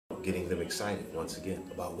about getting them excited once again.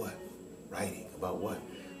 About what? Writing. About what?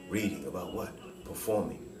 Reading. About what?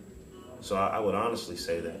 Performing. So I would honestly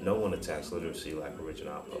say that no one attacks literacy like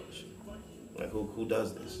Original Publishing. Like who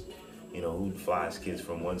does this? You know, who flies kids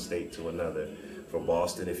from one state to another, from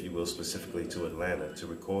Boston, if you will, specifically to Atlanta, to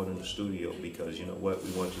record in the studio because, you know what,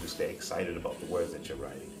 we want you to stay excited about the words that you're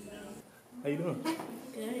writing. How you doing?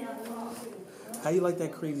 Good. How you like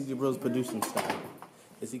that Crazy Jabril's producing style?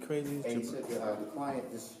 Is he crazy? And he said the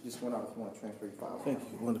client just went out if you want to transfer your files. Thank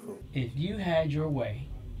you. Wonderful. If you had your way,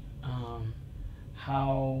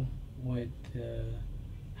 how would the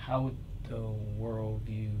world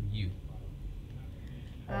view you?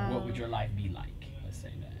 Or what would your life be like? Let's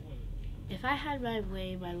say that. If I had my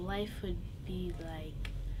way, my life would be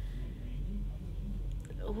like,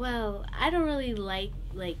 well, I don't really like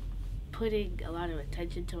putting a lot of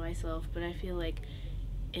attention to myself, but I feel like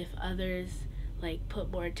if others like put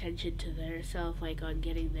more attention to their self, like on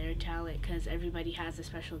getting their talent, because everybody has a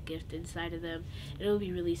special gift inside of them, it would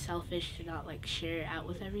be really selfish to not like share it out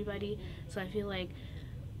with everybody. So I feel like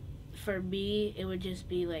for me, it would just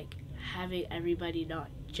be like having everybody not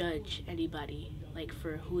judge anybody like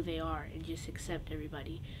for who they are and just accept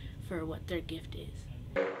everybody for what their gift is.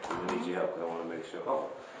 I need your help because I want to make sure. Oh,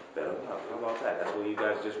 better enough. How about that? That's where you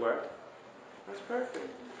guys just were? That's perfect.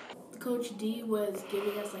 Coach D was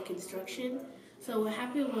giving us like instruction. So what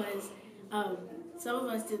happened was some of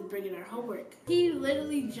us didn't bring in our homework. He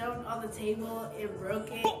literally jumped on the table and broke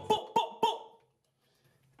it.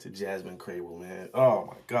 To Jasmine Crable, man. Oh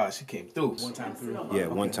my gosh, she came through. One time through. Yeah,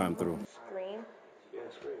 one time through. Scream. Yeah,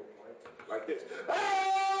 scream. Like this.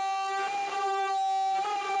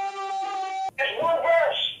 It's one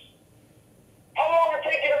verse. How long it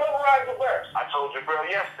take you to memorize the verse? I told Jabril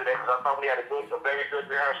yesterday because I thought we had a very good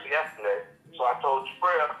rehearsal yesterday. So I told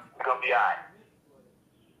Jabril we're gonna be alright.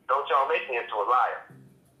 Don't y'all make me into a liar.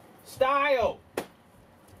 Style.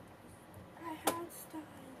 I had style.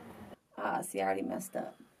 Ah, see, I already messed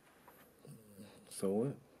up. So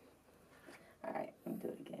what? All right, let me do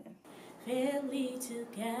it again. Family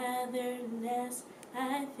togetherness,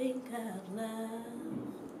 I think of love.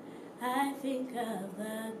 I think of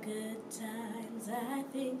the good times, I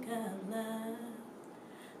think of love.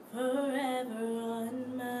 Forever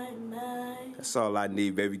on my mind. That's all I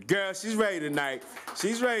need, baby. Girl, she's ready tonight.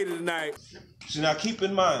 She's ready tonight. So now keep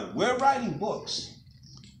in mind, we're writing books.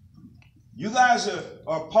 You guys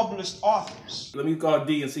are published authors. Let me call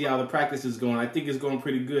D and see how the practice is going. I think it's going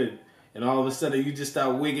pretty good. And all of a sudden, you just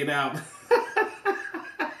start wigging out.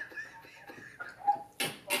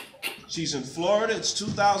 She's in Florida. It's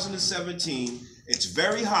 2017. It's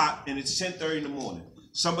very hot, and it's 10:30 in the morning.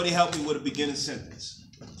 Somebody help me with a beginning sentence.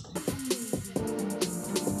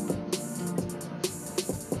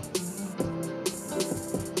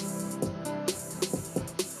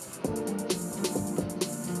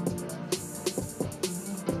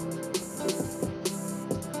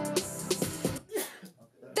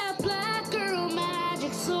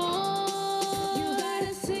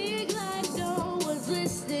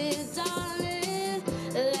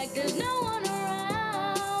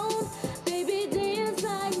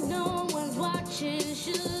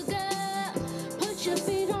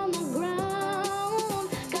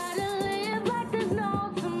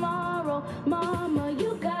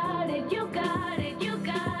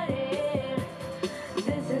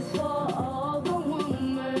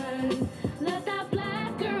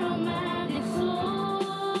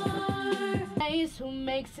 Who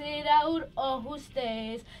makes it out or who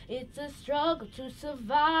stays? It's a struggle to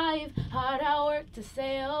survive. Hard I work to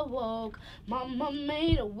stay awoke. Mama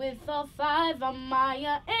made it with a 5. I'm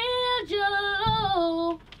Maya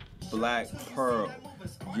Angelou. Black Pearl,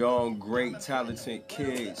 young, great, talented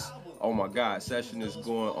kids. Oh my God, session is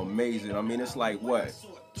going amazing. I mean, it's like what?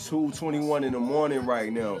 2:21 in the morning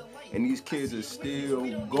right now, and these kids are still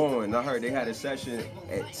going. I heard they had a session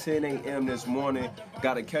at 10 a.m. this morning.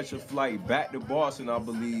 Got to catch a flight back to Boston, I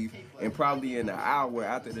believe, and probably in an hour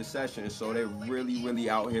after the session. So they're really, really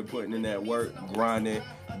out here putting in that work, grinding.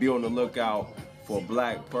 Be on the lookout for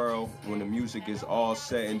Black Pearl when the music is all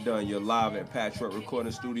said and done. You're live at Patchwork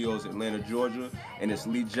Recording Studios, Atlanta, Georgia, and it's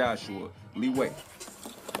Lee Joshua. Lee Way.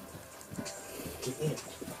 Get in.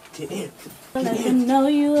 Get in. Let them know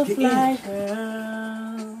you a fly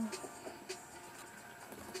girl.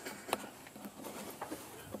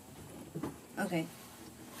 Okay.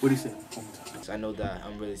 What do you say? I know that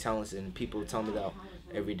I'm really talented, and people tell me that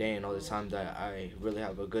every day and all the time that I really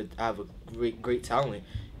have a great talent,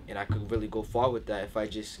 and I could really go far with that if I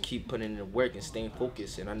just keep putting in the work and staying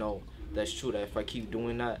focused. And I know that's true, that if I keep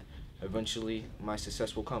doing that, eventually my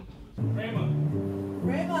success will come.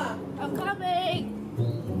 Rayma! I'm coming.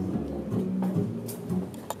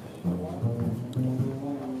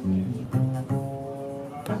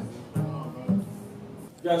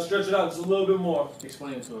 gotta stretch it out just a little bit more.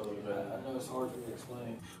 Explain it to her a little bit. I know it's hard for you to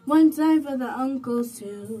explain. One time for the uncles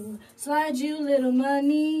to slide you little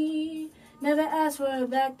money. Never ask for it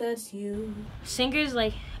back, that's you. Singers,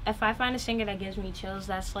 like, if I find a singer that gives me chills,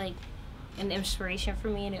 that's like an inspiration for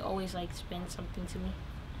me, and it always like spins something to me.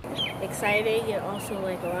 Exciting and also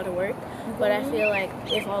like a lot of work, but I feel like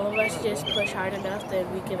if all of us just push hard enough,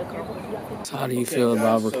 then we can accomplish it. How do you feel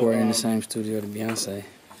about recording in the same studio to Beyonce?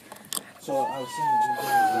 So I was saying,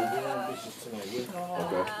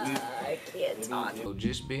 I can't talk. So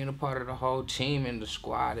just being a part of the whole team and the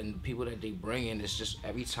squad and the people that they bring in, it's just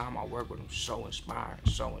every time I work with them, so inspiring,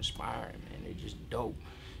 man. They're just dope.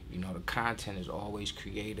 You know, the content is always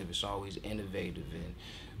creative, it's always innovative, and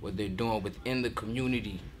what they're doing within the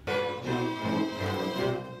community.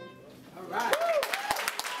 My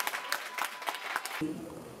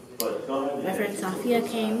friend Safia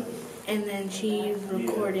came, and then she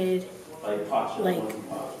recorded,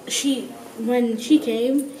 when she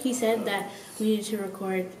came, he said that we needed to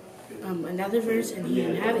record another verse, and he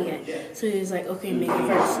didn't have it yet. So he was like, okay, make a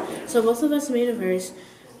verse. So both of us made a verse.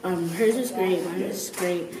 Hers was great, mine was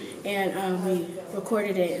great, and we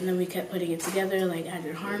recorded it, and then we kept putting it together, like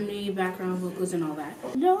added harmony, background vocals, and all that.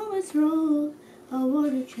 No, it's wrong, I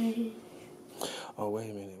want to change. Oh, wait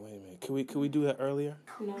a minute. Could we do that earlier?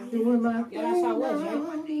 No. Yeah, that's how it was, right?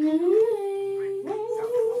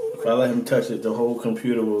 If I let him touch it, the whole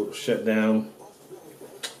computer will shut down.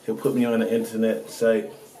 He'll put me on the internet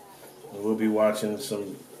site, and we'll be watching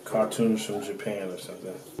some cartoons from Japan or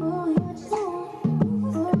something.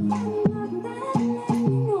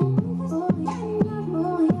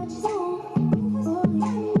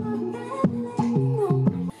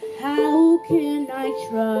 How can I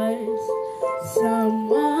trust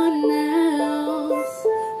someone else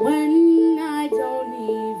when I don't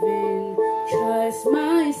even trust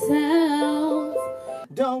myself?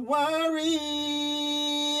 Don't worry,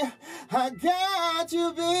 I got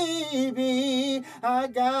you, baby. I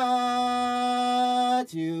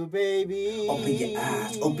got you, baby. Open your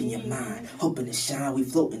eyes, open your mind. Hoping to shine, we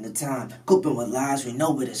float in the time. Coping with lies, we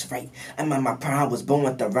know it is right. I'm at my prime, was born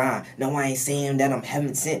with the rhyme. No, I ain't saying that I'm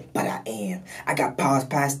heaven sent, but I am. I got powers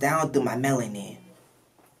passed down through my melanin.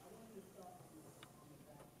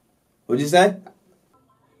 What'd you say?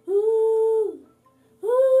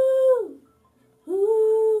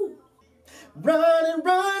 Running,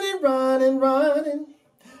 running, running, running.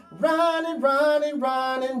 Running, running,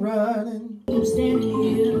 running, running. I'm standing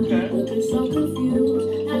here, looking so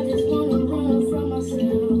confused. I just wanna run from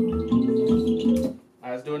myself. All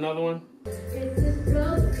right, let's do another one. It's a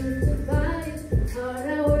drug, it's a vice. Hard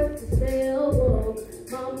I work to stay awoke.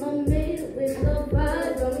 Mama made it with no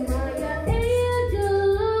vibe. I'm Maya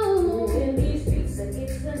Angelou. In these streets, I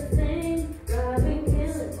get the same. Driving,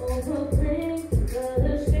 killing, overplaying.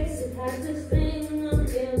 Color shades, it has this thing. I'm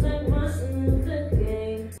feeling like Martin Luther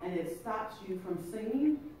King. And it stops you from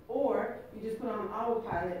singing, or you just put on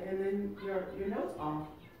autopilot and then your notes off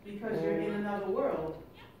because you're in another world,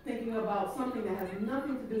 thinking about something that has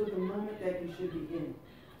nothing to do with the moment that you should be in.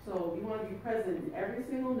 So you want to be present in every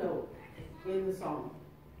single note in the song,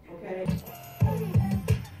 okay?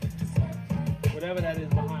 Whatever that is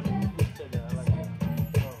behind me, you said that. I like that.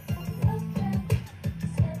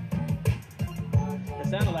 It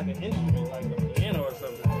sounded like an instrument, like a piano or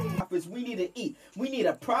something. We need to eat. We need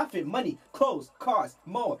a profit, money, clothes, cars,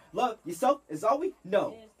 more. Love yourself is all we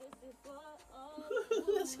know.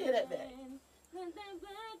 Let's hear that back.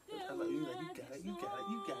 You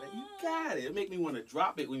got it. It make me want to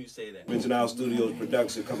drop it when you say that. Original Studios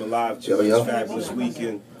production coming live to this fabulous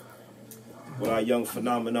weekend with our young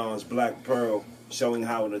phenomenons, Black Pearl, showing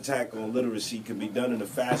how an attack on literacy can be done in a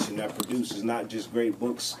fashion that produces not just great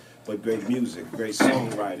books, but great music, great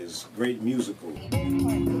songwriters, great musical.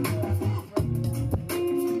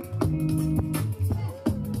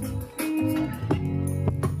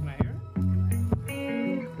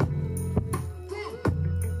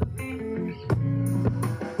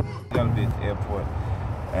 Gotta be at the airport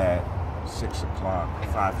at 6 o'clock,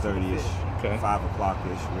 5:30ish, 5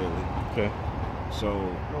 o'clock-ish, really. Okay. So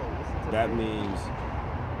that means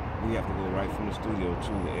we have to go right from the studio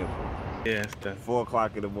to the airport. Yeah, it's done. 4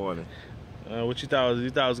 o'clock in the morning. What you thought was?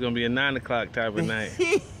 You thought it was gonna be a 9 o'clock type of night.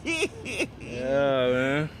 Yeah,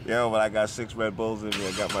 man. Yeah, but I got 6 Red Bulls in me.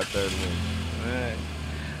 I got my third one. All right.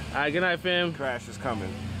 All right. Good night, fam. Crash is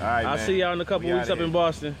coming. All right, I'll man. see y'all in a couple weeks up in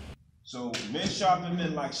Boston. So men sharpen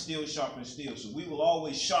men like steel sharpen steel. So we will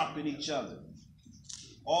always sharpen each other.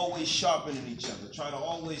 Always sharpening each other. Try to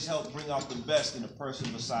always help bring out the best in the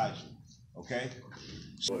person beside you. Okay?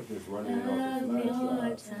 So just running it off the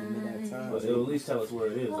flash drive. But it'll at least tell us where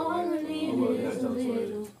it is.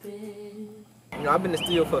 You know, I've been in the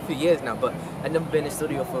studio for a few years now, but I've never been in the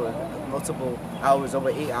studio for multiple hours, over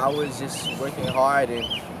 8 hours, just working hard and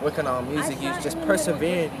working on music. You just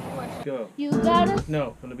persevering. Go. You gotta.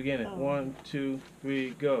 No, from the beginning. 1, 2,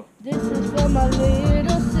 3, go. This is for my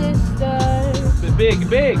little sister. Big.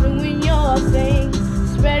 Doing your thing,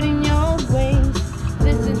 spreading your wings.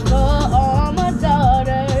 This is for all my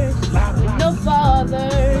daughters with no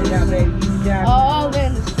fathers. All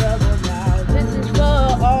in the struggle now. This is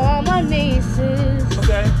for all my nieces.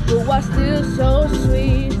 Okay. Who are still so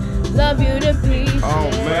sweet. Love you to pieces. Oh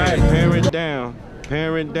man, parent down.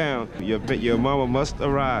 Parent down. Your mama must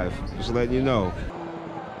arrive. Just letting you know.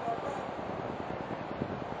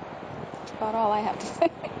 That's about all I have to say.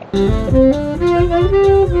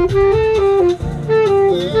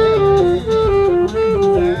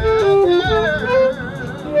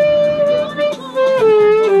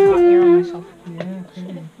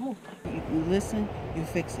 You listen, you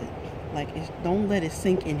fix it. Like, don't let it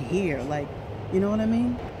sink in here. Like, you know what I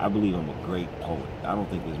mean? I believe I'm a great poet. I don't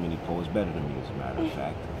think there's many poets better than me, as a matter of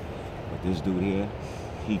fact. But this dude here,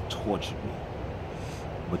 he tortured me.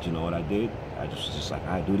 But you know what I did? I was just like, all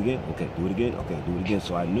right, do it again. Okay, do it again. Okay, do it again.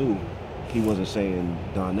 So I knew he wasn't saying,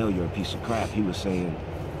 Donnell, you're a piece of crap. He was saying,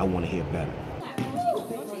 I want to hear better.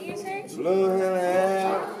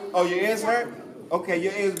 Oh, your ears hurt? Okay,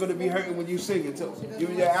 your ears gonna be hurting when you sing it too.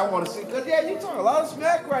 I want to sing. Cause yeah, you talking a lot of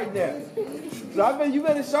smack right now. So I bet you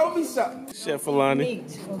better show me something. Chef Alani.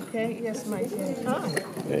 Okay, yes, Mike. Hi.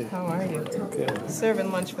 Hey. How are you? Okay.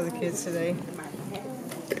 Serving lunch for the kids today.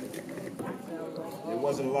 There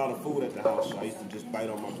wasn't a lot of food at the house, so I used to just bite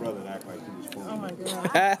on my brother and act like he was food. Oh my God.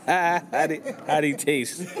 How'd he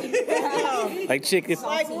taste? Like chicken? It's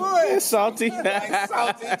like wood. Salty? Like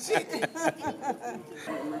salty chicken.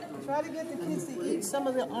 Try to get the kids to eat some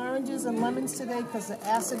of the oranges and lemons today because the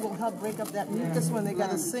acid will help break up that mucus when they got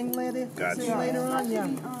to sing later. Gotcha. Sing later on, yeah.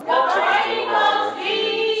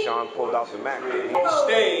 Sean pulled out the Mac. The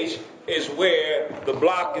stage is where the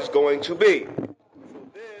block is going to be.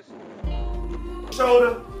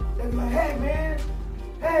 Shoulder, they be like, hey man,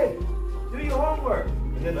 hey, do your homework.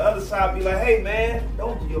 And then the other side be like, hey man,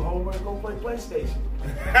 don't do your homework, go play PlayStation.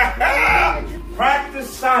 Practice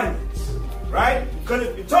silence, right? Because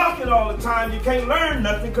if you're talking all the time, you can't learn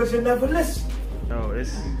nothing because you never listen. No,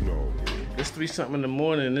 it's 3-something in the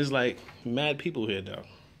morning and there's like mad people here though.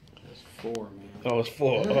 It's 4, man. Oh, it's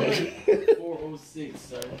 4. 4:06,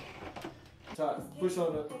 sir. Push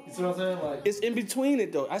on the, you see what I'm saying? Like, it's in between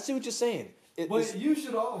it though. I see what you're saying. But you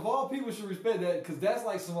should, of all people, should respect that because that's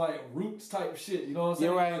like some like roots type shit. You know what I'm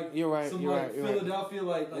saying? You're right. Like, you're right. Some you're like right. You're Philadelphia,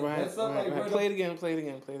 right. like right, that's something right, like. right. Right Play it again. Play it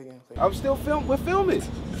again. Play it again. Play it again. I'm still we're filming.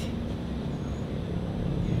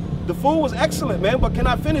 The food was excellent, man. But can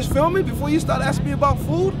I finish filming before you start asking me about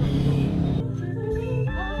food?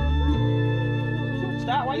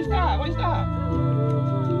 Stop. Why you stop? Why you stop?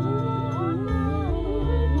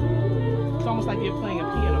 It's almost like you're playing a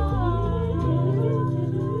piano.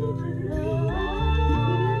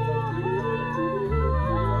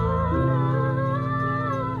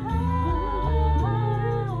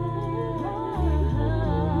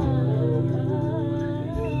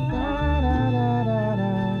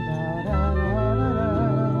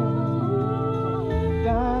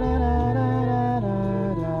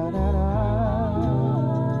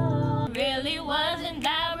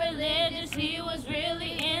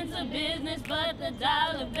 But the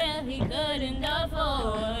dollar bill he couldn't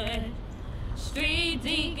afford. Street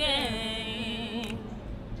deacon.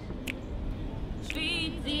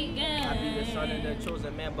 Street deacon. I be the son of the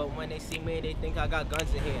chosen man, but when they see me, they think I got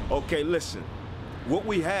guns in here. Okay, listen. What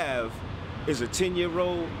we have is a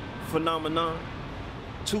 10-year-old phenomenon,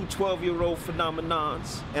 2 12-year-old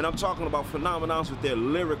phenomenons, and I'm talking about phenomenons with their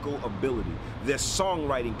lyrical ability, their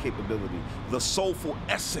songwriting capability, the soulful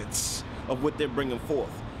essence of what they're bringing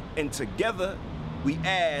forth. And together, we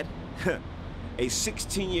add a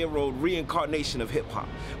 16-year-old reincarnation of hip-hop.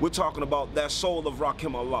 We're talking about that soul of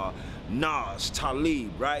Rakim Allah, Nas,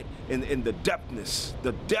 Talib, right? In the depthness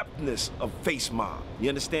of Face Mob. You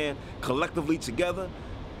understand? Collectively together,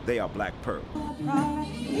 they are Black Pearl.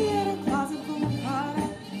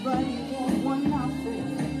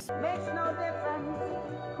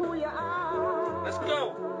 Let's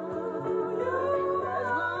go.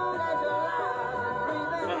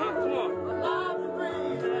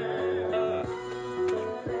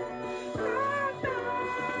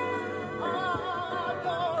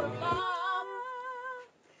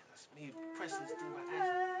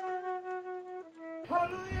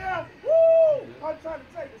 Hallelujah! Woo! I'm trying to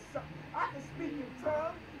take this. something. I can speak in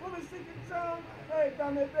tongues. Women speak in tongues. Hey,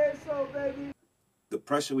 dame beso, baby. The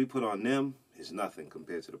pressure we put on them is nothing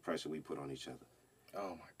compared to the pressure we put on each other.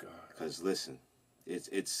 Oh my God. Because listen, it's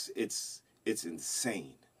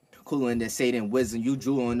insane. Cooler than Satan wisdom, you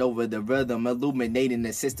drooling over the rhythm, illuminating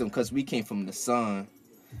the system, cause we came from the sun.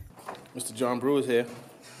 Mr. John Brewer's here.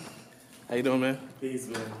 How you doing, man? Peace,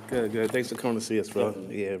 man. Good, good. Thanks for coming to see us, bro.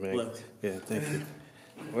 Yeah, man. Bless. Yeah, thank you.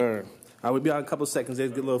 Word. I will be out in a couple seconds. They'll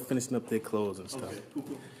get a little finishing up their clothes and stuff. Okay,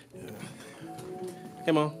 cool. Yeah.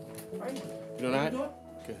 Hey, Mom. You doing all right?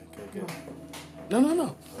 Good, good, good.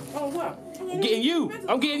 No. Oh, what? I'm getting you.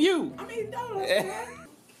 I'm getting you. I mean, no,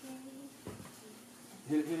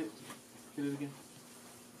 Hit it again.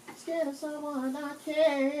 Scared of someone I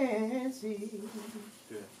can't see.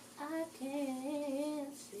 Good. I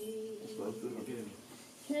can't see. Slow through. Get in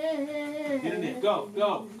Can't. there. Get in there.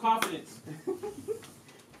 Go. Confidence. Can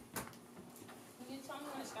you tell me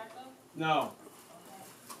when to start though? No.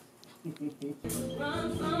 Run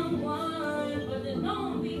someone, but they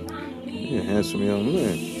don't behind me. You're a handsome young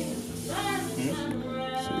man.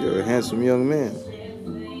 So you're a handsome young man.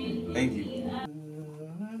 Thank you.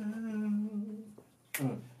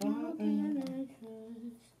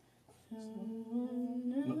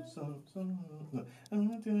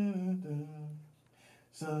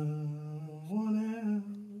 Someone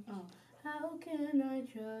else. Oh, how can I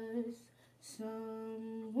trust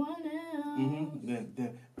someone else?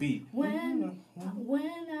 Then beat. When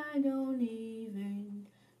I don't even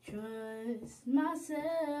trust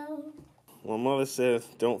myself. My mother says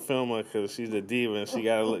don't film her because she's a diva and she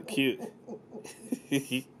gotta look cute.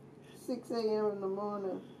 6 a.m. in the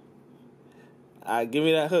morning. Give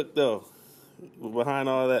me that hook though. Behind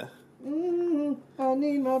all that. I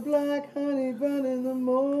need my black honey bun in the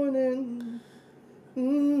morning.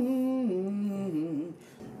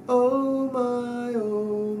 Oh my,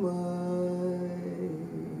 oh my.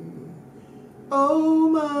 Oh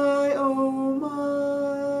my, oh my.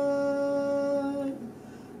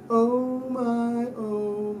 Oh my,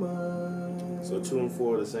 oh my. So 2 and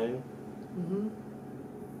 4 are the same?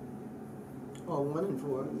 Oh, 1 and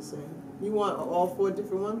 4 are the same. You want all 4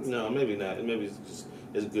 different ones? No, maybe not. Maybe it's just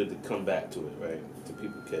it's good to come back to it, right? To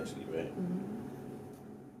people catch you, right?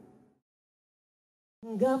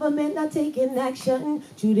 Government not taking action.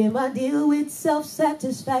 To them I deal with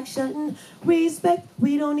self-satisfaction. Respect,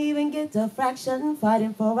 we don't even get a fraction.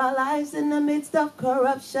 Fighting for our lives in the midst of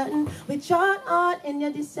corruption. We chart on in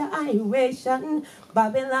your disciration.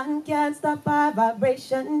 Babylon can't stop our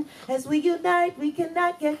vibration. As we unite, we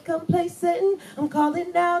cannot get complacent. I'm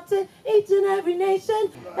calling out to each and every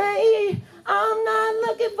nation. Hey, I'm not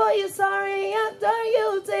looking for you, sorry, after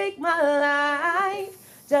you take my life.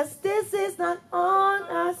 Justice is not on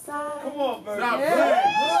our side. Come on, Bernie. Yeah.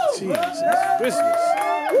 Jesus Christmas.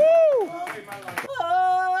 Woo!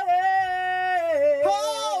 Oh, hey.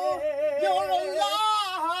 Oh, you're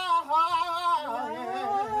alive.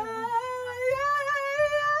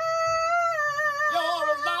 You're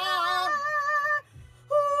alive.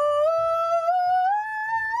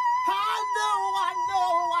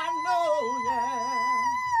 I know, yeah.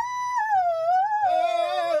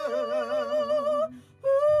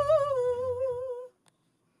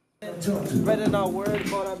 Spreading our word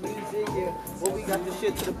about our music and what we got to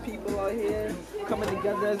shit to the people out here, coming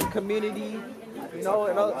together as a community, you know,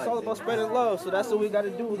 and it's all about spreading love. So that's what we got to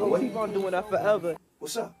do. We're going to keep on doing that forever.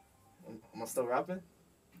 What's up? Am I still rapping?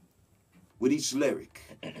 With each lyric,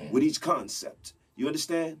 with each concept. You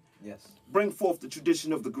understand? Yes. Bring forth the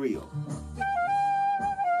tradition of the griot.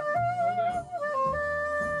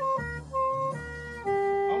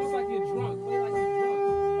 Almost like you're drunk. Play like you're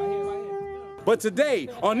drunk. Right here. But today,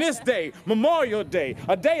 on this day, Memorial Day,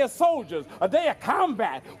 a day of soldiers, a day of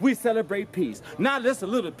combat, we celebrate peace. Not just a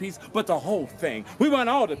little piece, but the whole thing. We want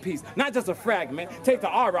all the peace, not just a fragment. Take the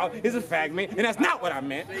R out, it's a fragment, and that's not what I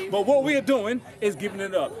meant. But what we're doing is giving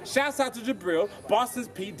it up. Shouts out to Jabril, Boston's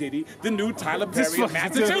P. Diddy, the new Tyler Perry of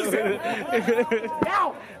Massachusetts.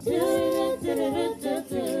 Now!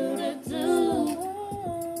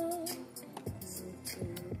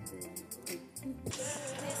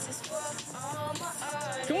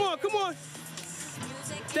 Come on.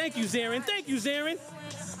 Thank you, Zarin. Thank you, Zarin.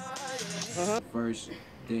 First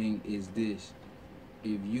thing is this.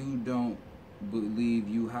 If you don't believe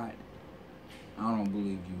you hot, I don't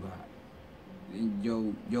believe you hot. In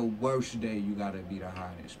your worst day, you gotta be the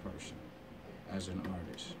hottest person as an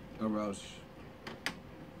artist. Or else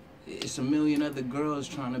it's a million other girls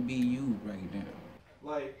trying to be you right now.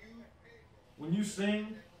 Like, when you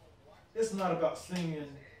sing, it's not about singing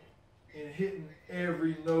and hitting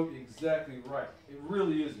every note exactly right. It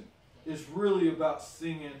really isn't. it's really about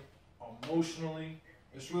singing emotionally.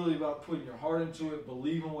 It's really about putting your heart into it,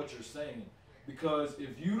 believing what you're saying. Because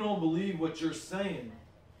if you don't believe what you're saying,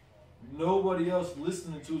 nobody else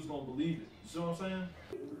listening to is going to believe it. You see what I'm saying?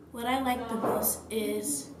 What I like the most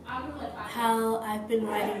is how I've been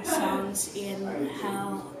writing songs and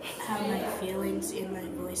how my feelings in my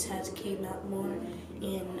voice has came out more,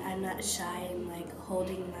 and I'm not shy in like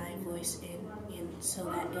holding my voice in so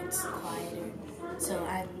that it's quieter. So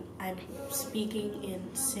I'm speaking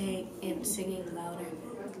and singing louder.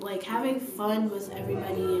 Like having fun with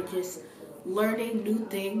everybody and just learning new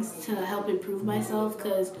things to help improve myself,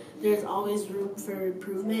 because there's always room for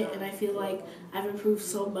improvement, and I feel like I've improved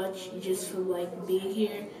so much just from like being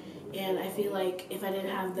here, and I feel like if I didn't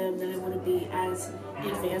have them, then I wouldn't be as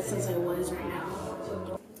advanced as I was right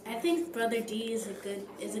now. I think Brother D is a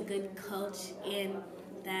good coach in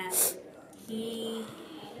that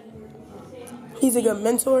he's a good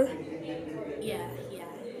mentor. Yeah.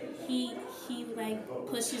 He like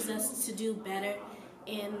pushes us to do better,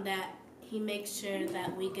 and that he makes sure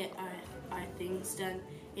that we get our things done.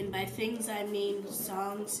 And by things, I mean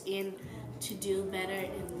songs and to do better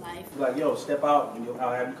in life. Like, yo, step out and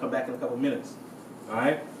I'll have you come back in a couple minutes. All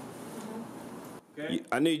right? Okay.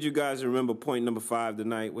 I need you guys to remember point number 5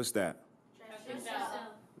 tonight. What's that? Trust yourself.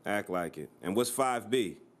 Act like it. And what's 5B?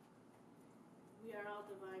 We are all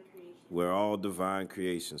divine creation. We're all divine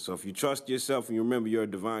creation. So if you trust yourself and you remember you're a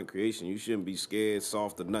divine creation, you shouldn't be scared,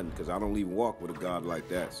 soft, or nothing, because I don't even walk with a God like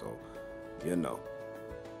that, so you know.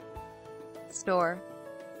 Store.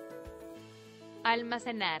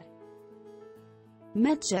 Almacenar.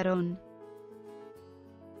 متجر.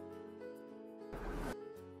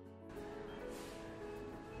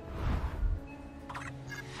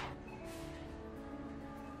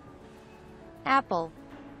 Apple.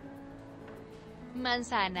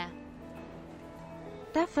 Manzana.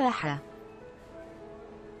 تفاحة.